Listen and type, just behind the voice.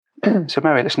So,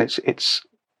 Mary, listen, it's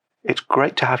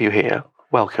great to have you here.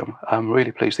 Welcome. I'm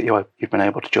really pleased that you've been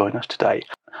able to join us today.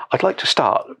 I'd like to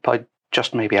start by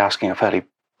just maybe asking a fairly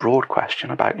broad question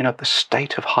about, the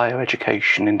state of higher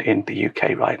education in the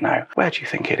UK right now. Where do you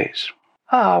think it is?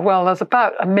 Well, there's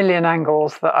about a million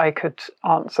angles that I could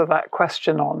answer that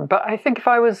question on. But I think if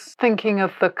I was thinking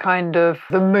of the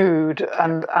mood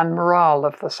and morale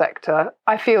of the sector,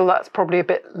 I feel that's probably a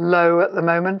bit low at the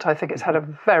moment. I think it's had a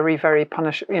very, very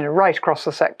right across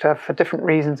the sector for different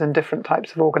reasons and different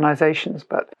types of organisations.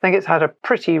 But I think it's had a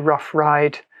pretty rough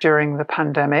ride during the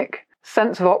pandemic.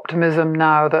 Sense of optimism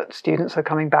now that students are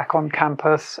coming back on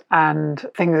campus and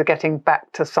things are getting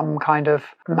back to some kind of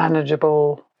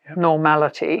manageable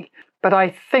normality. But I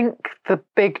think the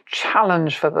big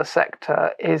challenge for the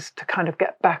sector is to kind of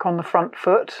get back on the front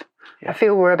foot. I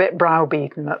feel we're a bit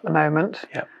browbeaten at the moment.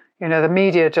 The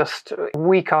media just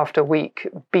week after week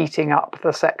beating up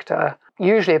the sector,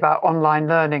 usually about online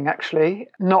learning actually,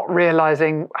 not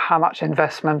realising how much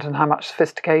investment and how much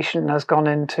sophistication has gone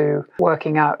into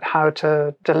working out how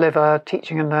to deliver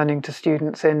teaching and learning to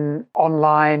students in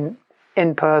online,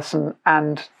 in person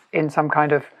and in some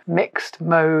kind of mixed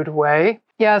mode way.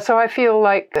 So I feel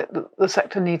like the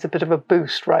sector needs a bit of a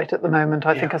boost right at the moment.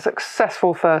 I think a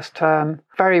successful first term,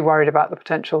 very worried about the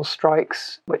potential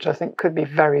strikes, which I think could be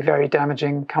very, very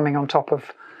damaging coming on top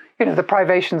of, the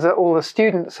privations that all the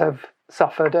students have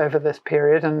suffered over this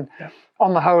period and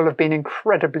on the whole have been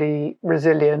incredibly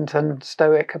resilient and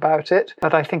stoic about it.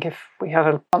 But I think if we had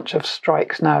a bunch of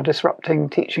strikes now disrupting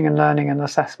teaching and learning and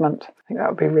assessment, I think that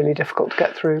would be really difficult to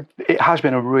get through. It has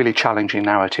been a really challenging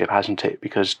narrative, hasn't it?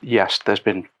 Because yes, there's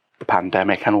been the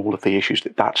pandemic and all of the issues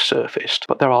that's surfaced,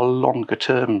 but there are longer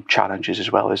term challenges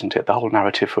as well, isn't it? The whole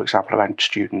narrative, for example, around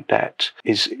student debt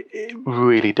is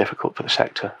really difficult for the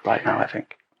sector right now, I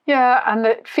think. Yeah, and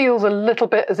it feels a little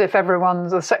bit as if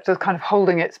the sector's kind of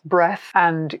holding its breath,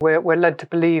 and we're led to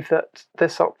believe that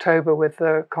this October with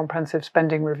the comprehensive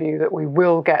spending review that we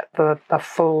will get the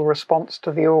full response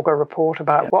to the Augar report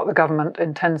about what the government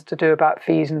intends to do about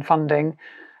fees and funding.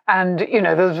 And,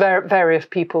 there's various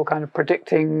people kind of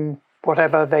predicting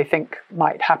whatever they think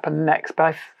might happen next. But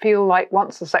I feel like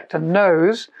once the sector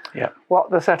knows what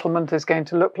the settlement is going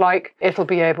to look like, it'll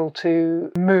be able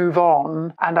to move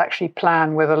on and actually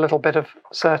plan with a little bit of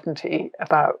certainty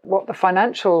about what the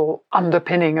financial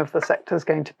underpinning of the sector is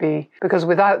going to be. Because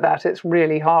without that, it's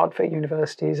really hard for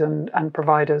universities and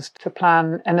providers to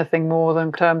plan anything more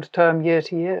than term to term, year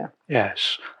to year.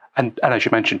 Yes. And as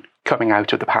you mentioned, coming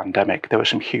out of the pandemic, there were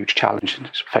some huge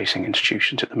challenges facing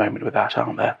institutions at the moment with that,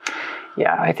 aren't there?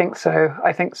 Yeah, I think so.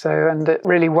 And it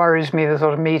really worries me, the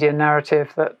sort of media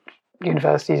narrative that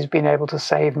universities have been able to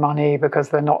save money because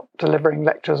they're not delivering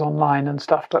lectures online and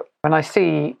stuff. But when I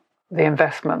see the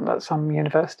investment that some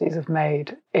universities have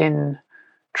made in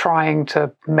trying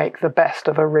to make the best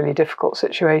of a really difficult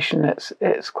situation,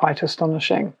 it's quite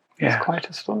astonishing. Yeah. It's quite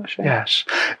astonishing. Yes.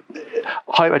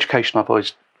 Higher education, I've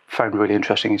always found really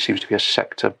interesting. It seems to be a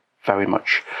sector very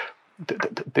much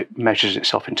that measures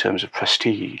itself in terms of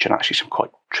prestige and actually some quite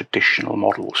traditional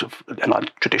models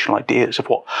and traditional ideas of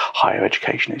what higher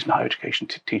education is and higher education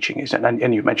teaching is.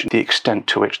 And you mentioned the extent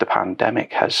to which the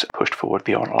pandemic has pushed forward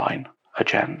the online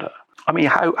agenda. I mean,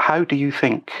 how do you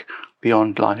think the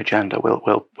online agenda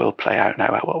will play out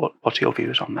now? What are your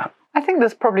views on that? I think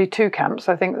there's probably two camps.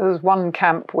 I think there's one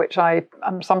camp which I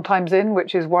am sometimes in,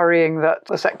 which is worrying that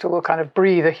the sector will kind of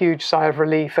breathe a huge sigh of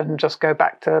relief and just go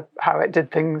back to how it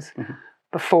did things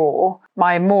before.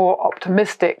 My more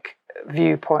optimistic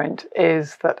viewpoint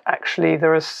is that actually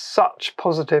there are such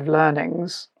positive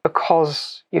learnings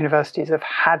because universities have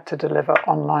had to deliver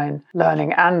online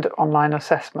learning and online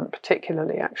assessment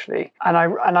particularly, actually. And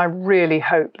I really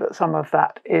hope that some of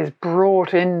that is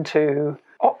brought into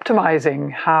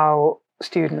optimizing how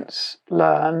students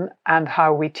learn and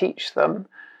how we teach them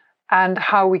and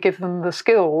how we give them the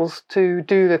skills to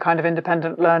do the kind of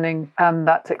independent learning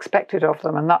that's expected of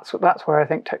them. And that's where I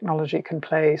think technology can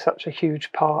play such a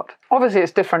huge part. Obviously,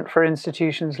 it's different for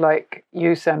institutions like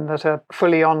USEM that are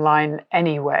fully online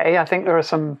anyway. I think there are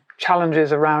some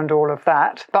challenges around all of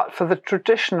that. But for the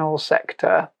traditional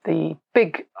sector, the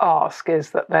big ask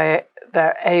is that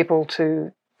they're able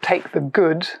to take the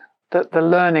good, the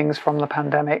learnings from the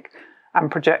pandemic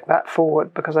and project that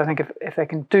forward, because I think if they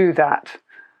can do that,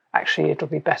 actually it'll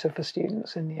be better for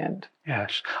students in the end.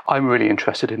 Yes. I'm really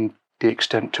interested in the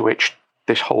extent to which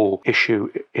this whole issue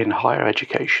in higher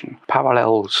education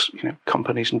parallels,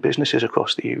 companies and businesses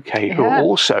across the UK who are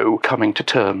also coming to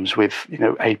terms with,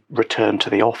 a return to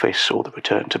the office or the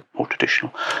return to more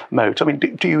traditional modes. I mean,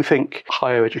 do you think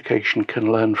higher education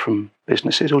can learn from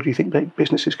businesses, or do you think that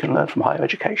businesses can learn from higher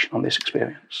education on this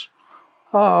experience?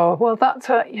 Oh, well, that's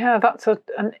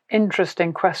an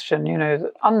interesting question.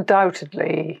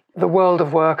 Undoubtedly, the world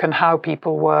of work and how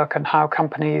people work and how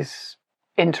companies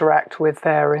interact with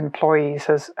their employees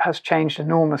has changed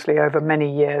enormously over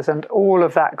many years. And all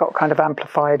of that got kind of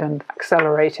amplified and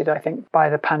accelerated, I think, by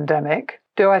the pandemic.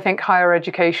 Do I think higher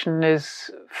education is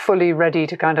fully ready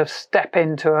to kind of step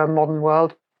into a modern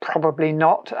world? Probably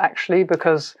not, actually,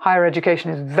 because higher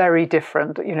education is very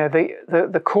different.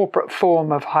 The corporate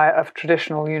form of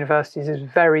traditional universities is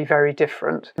very, very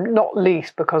different, not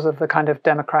least because of the kind of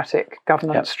democratic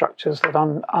governance structures that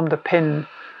underpin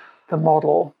the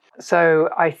model. So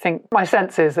I think my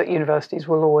sense is that universities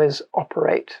will always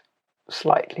operate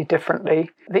slightly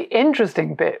differently. The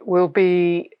interesting bit will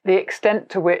be the extent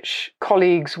to which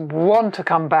colleagues want to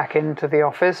come back into the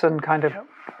office and kind of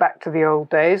back to the old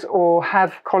days, or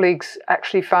have colleagues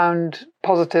actually found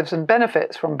positives and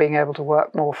benefits from being able to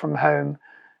work more from home,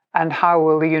 and how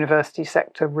will the university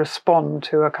sector respond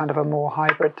to a kind of a more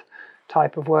hybrid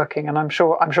type of working? And I'm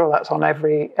sure that's on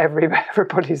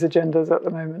everybody's agendas at the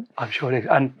moment. I'm sure it is,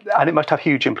 and it must have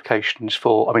huge implications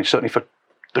for, certainly for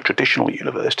the traditional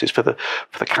universities, for the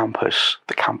campus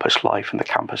life and the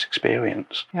campus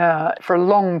experience. Yeah, for a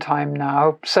long time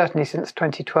now, certainly since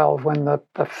 2012, when the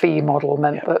fee model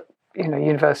meant that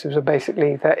universities were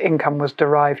basically, their income was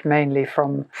derived mainly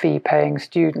from fee-paying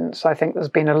students. I think there's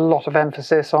been a lot of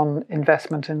emphasis on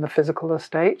investment in the physical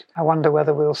estate. I wonder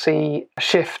whether we'll see a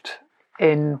shift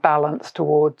in balance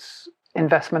towards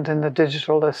investment in the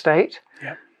digital estate.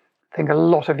 Yeah. I think a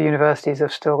lot of universities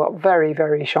have still got very,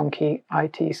 very shonky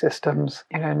IT systems.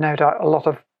 No doubt a lot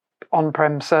of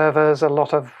on-prem servers, a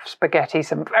lot of spaghetti,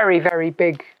 some very, very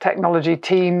big technology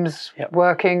teams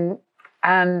working.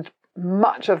 And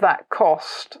much of that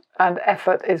cost and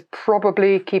effort is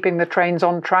probably keeping the trains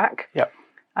on track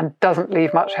and doesn't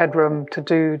leave much headroom to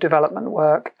do development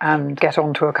work and get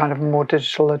onto a kind of more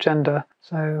digital agenda.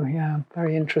 So,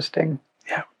 very interesting.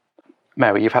 Yeah.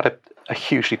 Mary, you've had a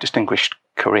hugely distinguished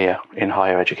career in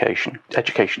higher education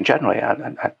generally,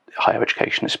 and higher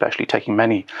education especially, taking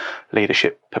many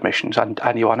leadership permissions, and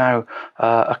you are now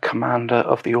a commander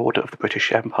of the Order of the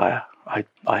British Empire, I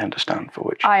understand, for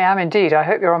which... I am indeed. I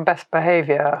hope you're on best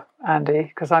behaviour, Andy,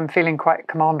 because I'm feeling quite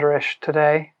commanderish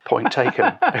today. Point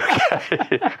taken.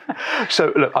 Okay.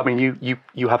 So, look,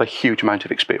 you have a huge amount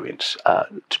of experience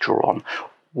to draw on.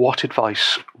 What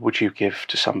advice would you give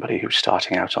to somebody who's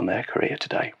starting out on their career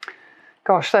today?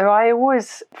 Gosh, so I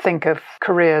always think of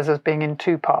careers as being in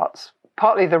two parts.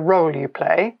 Partly the role you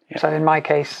play. Yeah. So in my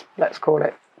case, let's call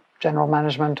it general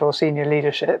management or senior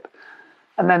leadership.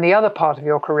 And then the other part of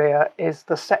your career is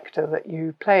the sector that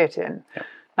you play it in. Yeah.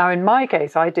 Now, in my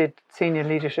case, I did senior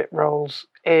leadership roles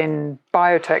in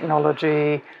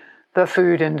biotechnology, the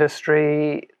food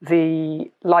industry, the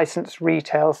licensed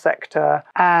retail sector.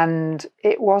 And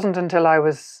it wasn't until I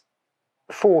was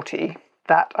 40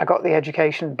 that I got the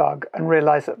education bug and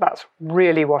realized that that's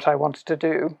really what I wanted to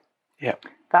do. Yeah.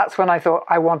 That's when I thought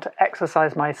I want to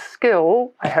exercise my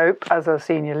skill, I hope, as a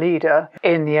senior leader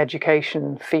in the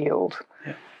education field.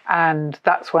 Yeah. And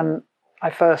that's when I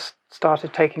first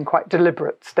started taking quite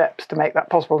deliberate steps to make that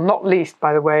possible, not least,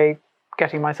 by the way,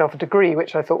 getting myself a degree,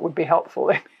 which I thought would be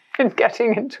helpful in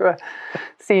getting into a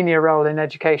senior role in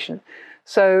education.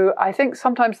 So I think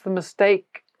sometimes the mistake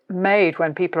made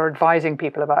when people are advising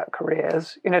people about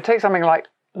careers, take something like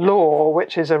law,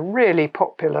 which is a really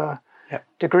popular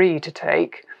degree to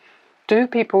take. Do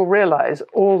people realize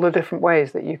all the different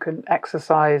ways that you can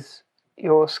exercise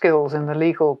your skills in the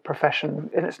legal profession?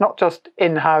 And it's not just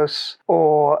in-house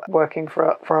or working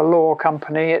for a law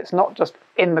company. It's not just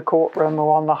in the courtroom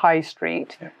or on the high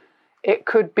street. Yeah. It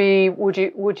could be, would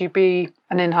you be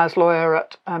an in-house lawyer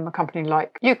at a company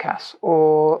like UCAS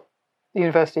or the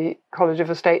University College of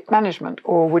Estate Management,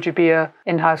 or would you be a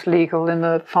in-house legal in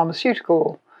the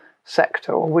pharmaceutical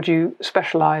sector, or would you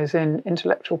specialise in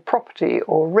intellectual property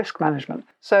or risk management?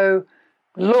 So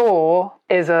law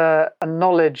is a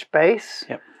knowledge base,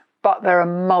 but there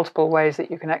are multiple ways that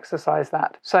you can exercise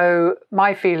that. So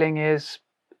my feeling is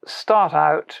start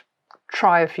out,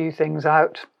 try a few things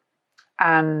out,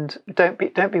 and don't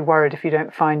be worried if you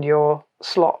don't find your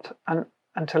slot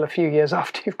until a few years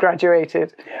after you've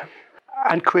graduated. Yeah.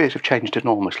 And careers have changed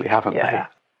enormously, haven't they?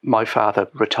 My father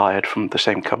retired from the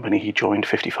same company he joined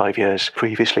 55 years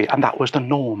previously, and that was the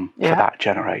norm for that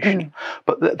generation.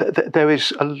 But there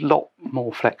is a lot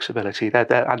more flexibility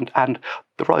there, and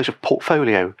the rise of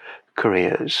portfolio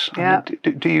careers. Yeah. I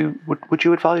mean, would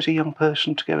you advise a young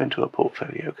person to go into a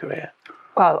portfolio career?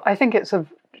 Well, I think it's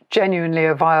genuinely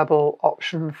a viable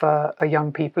option for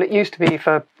young people. It used to be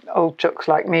for old chooks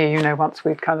like me, once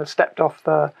we'd kind of stepped off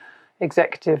the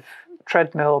executive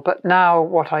treadmill. But now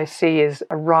what I see is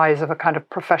a rise of a kind of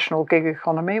professional gig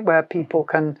economy where people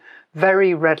can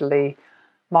very readily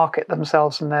market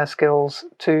themselves and their skills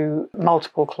to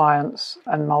multiple clients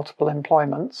and multiple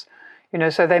employments.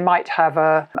 So they might have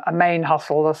a main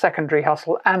hustle, a secondary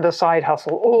hustle, and a side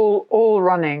hustle, all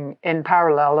running in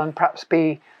parallel, and perhaps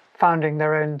be founding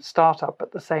their own startup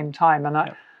at the same time. And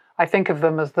I think of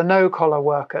them as the no-collar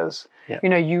workers.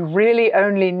 Yeah. You really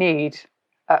only need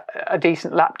a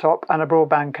decent laptop and a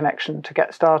broadband connection to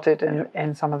get started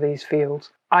in some of these fields.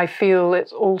 I feel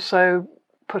it's also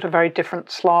put a very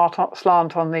different slant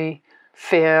on the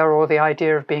fear or the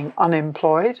idea of being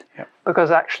unemployed,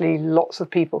 because actually lots of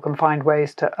people can find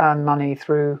ways to earn money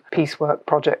through piecework,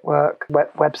 project work,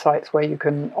 websites where you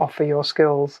can offer your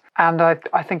skills. And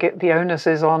I think the onus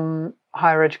is on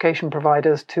higher education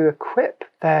providers to equip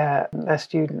their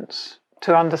students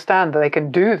to understand that they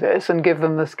can do this and give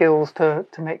them the skills to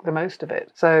make the most of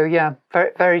it. So yeah,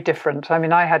 very, very different. I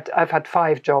mean, I've had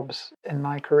 5 jobs in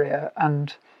my career,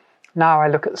 and now I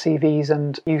look at CVs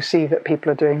and you see that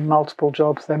people are doing multiple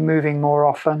jobs. They're moving more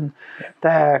often.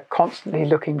 They're constantly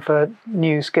looking for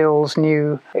new skills,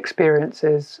 new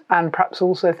experiences, and perhaps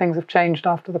also things have changed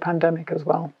after the pandemic as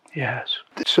well. Yes.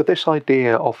 So this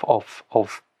idea of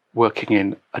working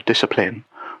in a discipline,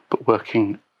 but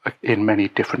working in many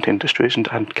different industries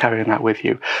and carrying that with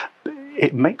you,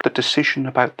 it makes the decision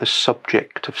about the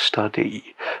subject of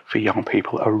study for young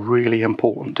people a really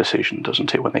important decision,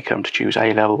 doesn't it, when they come to choose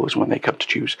A-levels and when they come to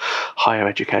choose higher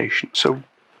education. So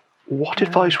what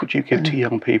advice would you give to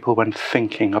young people when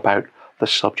thinking about the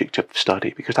subject of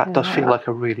study? Because that does feel like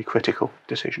a really critical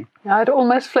decision. I'd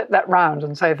almost flip that round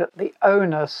and say that the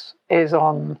onus is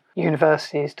on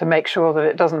universities to make sure that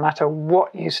it doesn't matter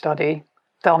what you study,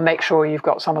 they'll make sure you've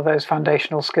got some of those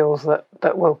foundational skills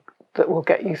that will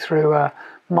get you through a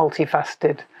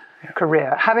multifaceted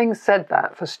career. Having said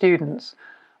that, for students,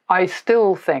 I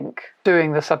still think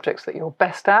doing the subjects that you're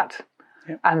best at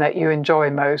and that you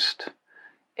enjoy most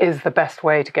is the best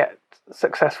way to get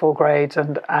successful grades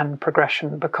and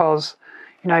progression, because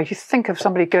you think of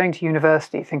somebody going to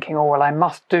university thinking, oh, well, I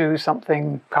must do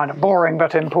something kind of boring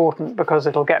but important because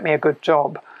it'll get me a good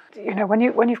job. When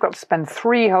you've got to spend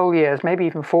 3 whole years, maybe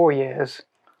even 4 years,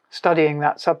 studying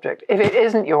that subject, if it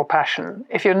isn't your passion,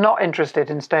 if you're not interested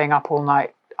in staying up all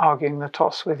night arguing the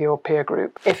toss with your peer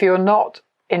group, if you're not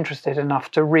interested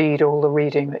enough to read all the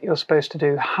reading that you're supposed to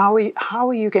do, how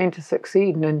are you going to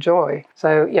succeed and enjoy?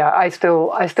 So yeah, I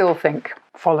still think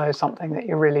follow something that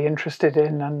you're really interested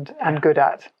in and good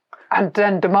at, and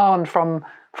then demand from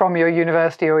your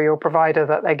university or your provider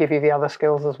that they give you the other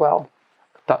skills as well.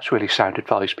 That's really sound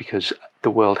advice, because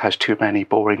the world has too many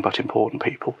boring but important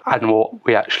people. And what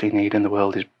we actually need in the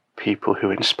world is people who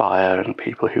inspire and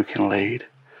people who can lead.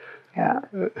 Yeah.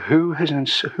 Who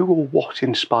or what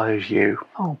inspires you?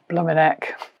 Oh, bloomin'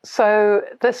 heck. So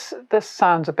this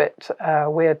sounds a bit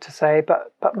weird to say,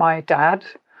 but my dad,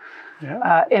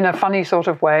 in a funny sort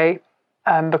of way,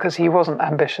 because he wasn't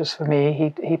ambitious for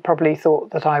me. He probably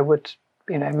thought that I would,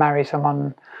 marry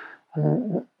someone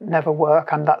and never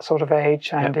work. I'm that sort of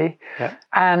age, Andy. Yeah.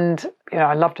 And,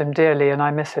 I loved him dearly and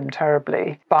I miss him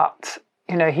terribly. But,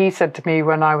 he said to me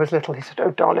when I was little, he said,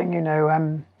 oh, darling,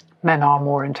 men are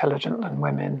more intelligent than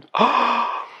women.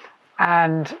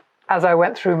 And as I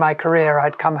went through my career,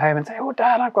 I'd come home and say, oh,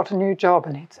 Dad, I've got a new job.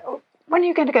 And he'd say, oh, when are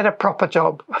you going to get a proper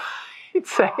job? He'd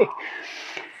say.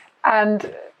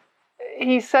 And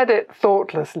he said it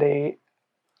thoughtlessly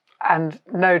and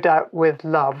no doubt with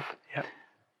love.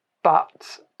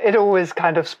 But it always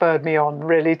kind of spurred me on,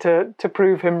 really, to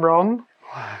prove him wrong.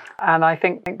 Wow. And I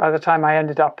think by the time I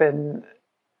ended up in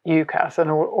UCAS and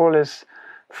all his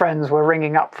friends were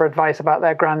ringing up for advice about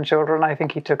their grandchildren, I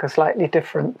think he took a slightly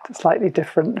different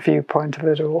viewpoint of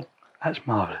it all. That's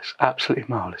marvellous, absolutely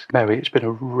marvellous. Mary, it's been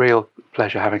a real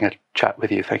pleasure having a chat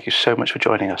with you. Thank you so much for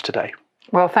joining us today.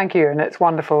 Well, thank you, and it's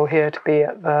wonderful here to be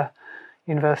at the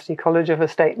University College of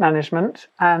Estate Management,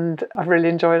 and I've really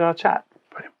enjoyed our chat.